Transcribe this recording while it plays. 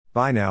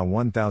Buy now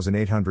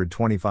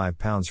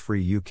 £1,825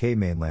 free UK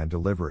mainland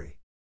delivery.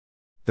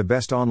 The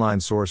best online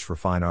source for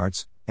fine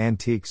arts,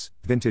 antiques,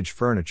 vintage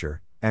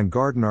furniture, and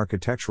garden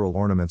architectural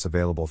ornaments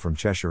available from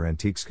Cheshire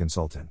Antiques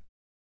Consultant.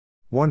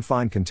 One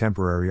fine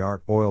contemporary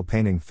art oil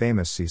painting,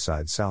 famous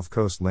Seaside South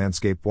Coast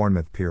landscape,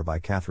 Bournemouth Pier by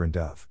Katharine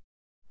Dove.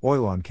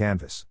 Oil on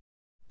canvas.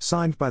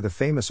 Signed by the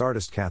famous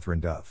artist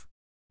Katharine Dove.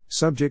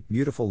 Subject: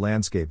 beautiful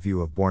landscape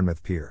view of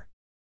Bournemouth Pier.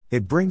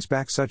 It brings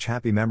back such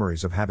happy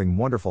memories of having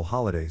wonderful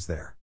holidays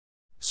there.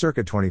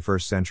 Circa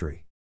 21st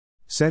century.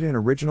 Set in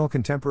original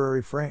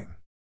contemporary frame.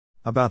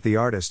 About the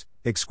artist: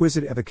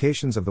 exquisite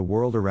evocations of the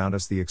world around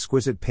us. The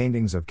exquisite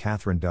paintings of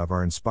Katharine Dove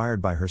are inspired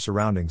by her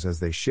surroundings as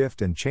they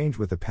shift and change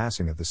with the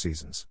passing of the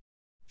seasons.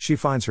 She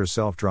finds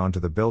herself drawn to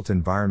the built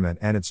environment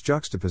and its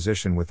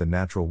juxtaposition with the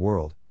natural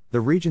world,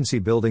 the Regency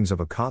buildings of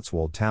a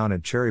Cotswold town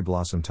at cherry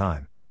blossom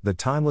time, the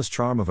timeless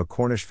charm of a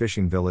Cornish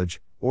fishing village,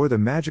 or the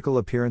magical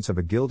appearance of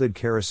a gilded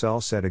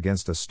carousel set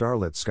against a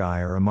starlit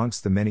sky are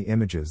amongst the many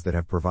images that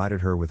have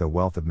provided her with a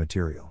wealth of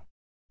material.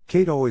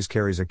 Kate always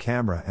carries a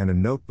camera and a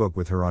notebook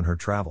with her on her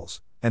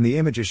travels, and the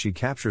images she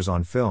captures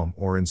on film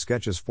or in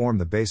sketches form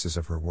the basis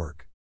of her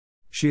work.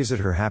 She is at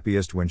her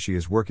happiest when she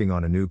is working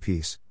on a new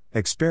piece,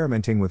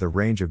 experimenting with a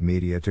range of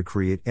media to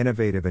create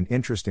innovative and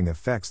interesting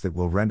effects that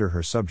will render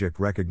her subject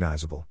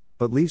recognizable,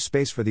 but leave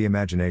space for the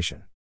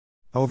imagination.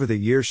 Over the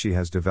years she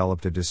has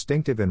developed a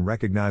distinctive and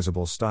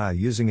recognizable style,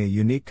 using a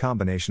unique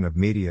combination of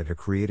media to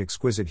create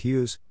exquisite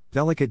hues,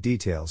 delicate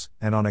details,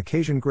 and on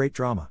occasion great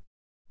drama.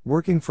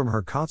 Working from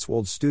her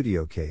Cotswold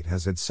studio, Kate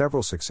has had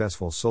several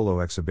successful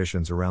solo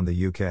exhibitions around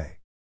the UK.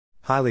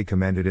 Highly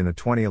commended in a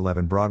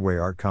 2011 Broadway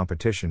art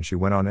competition, she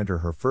went on to enter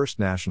her first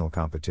national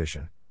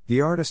competition, the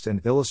Artist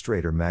and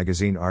Illustrator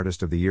Magazine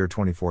Artist of the Year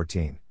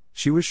 2014.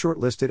 She was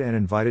shortlisted and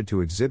invited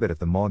to exhibit at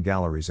the Mall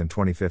Galleries in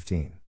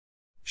 2015.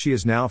 She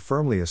is now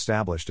firmly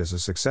established as a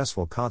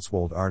successful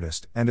Cotswold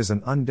artist and is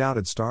an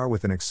undoubted star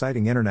with an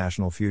exciting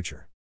international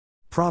future.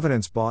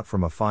 Provenance bought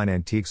from a fine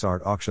antiques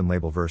art auction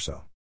label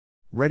Verso.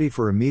 Ready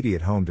for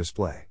immediate home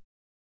display.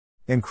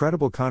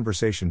 Incredible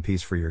conversation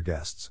piece for your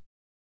guests.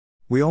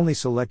 We only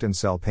select and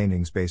sell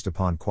paintings based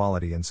upon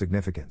quality and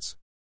significance.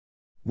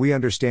 We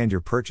understand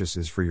your purchase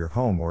is for your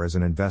home or as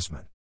an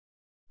investment.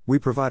 We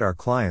provide our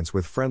clients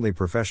with friendly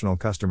professional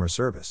customer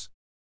service.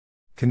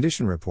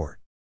 Condition report.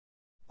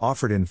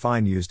 Offered in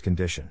fine used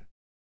condition.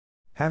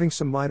 Having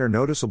some minor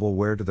noticeable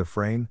wear to the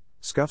frame,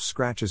 scuffs,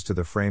 scratches to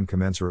the frame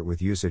commensurate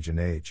with usage and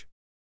age.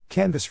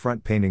 Canvas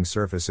front painting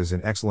surface is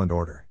in excellent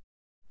order.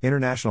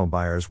 International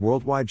buyers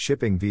worldwide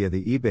shipping via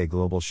the eBay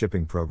Global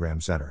Shipping Program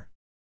Center.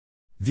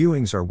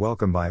 Viewings are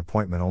welcome by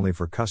appointment only.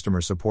 For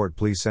customer support,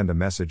 please send a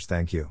message.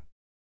 Thank you.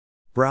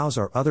 Browse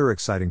our other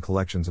exciting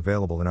collections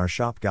available in our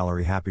shop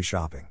gallery. Happy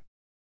shopping.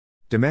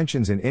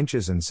 Dimensions in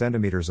inches and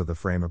centimeters of the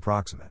frame: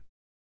 approximate.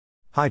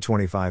 Height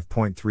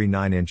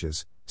 25.39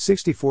 inches,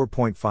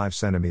 64.5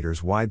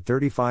 centimeters wide,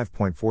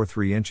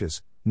 35.43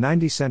 inches,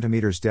 90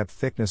 centimeters depth.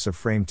 Thickness of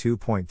frame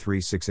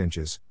 2.36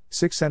 inches,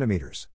 6 centimeters.